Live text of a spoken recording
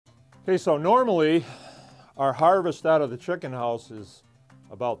Okay, so normally our harvest out of the chicken house is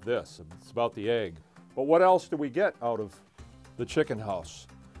about this. It's about the egg. But what else do we get out of the chicken house?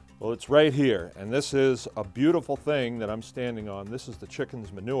 Well, it's right here, and this is a beautiful thing that I'm standing on. This is the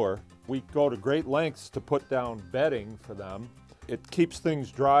chicken's manure. We go to great lengths to put down bedding for them. It keeps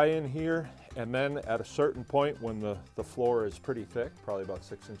things dry in here, and then at a certain point when the floor is pretty thick, probably about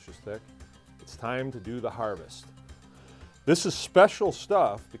 6 inches thick, it's time to do the harvest. This is special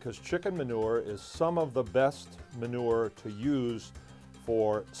stuff because chicken manure is some of the best manure to use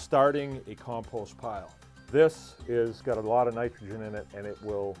for starting a compost pile. This is got a lot of nitrogen in it, and it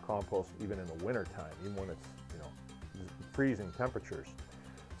will compost even in the winter time, even when it's, freezing temperatures.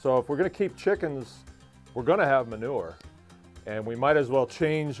 So if we're going to keep chickens, we're going to have manure, and we might as well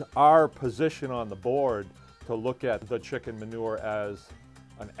change our position on the board to look at the chicken manure as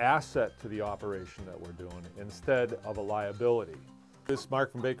an asset to the operation that we're doing instead of a liability. This is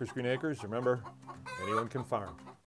Mark from Baker's Green Acres. Remember, anyone can farm.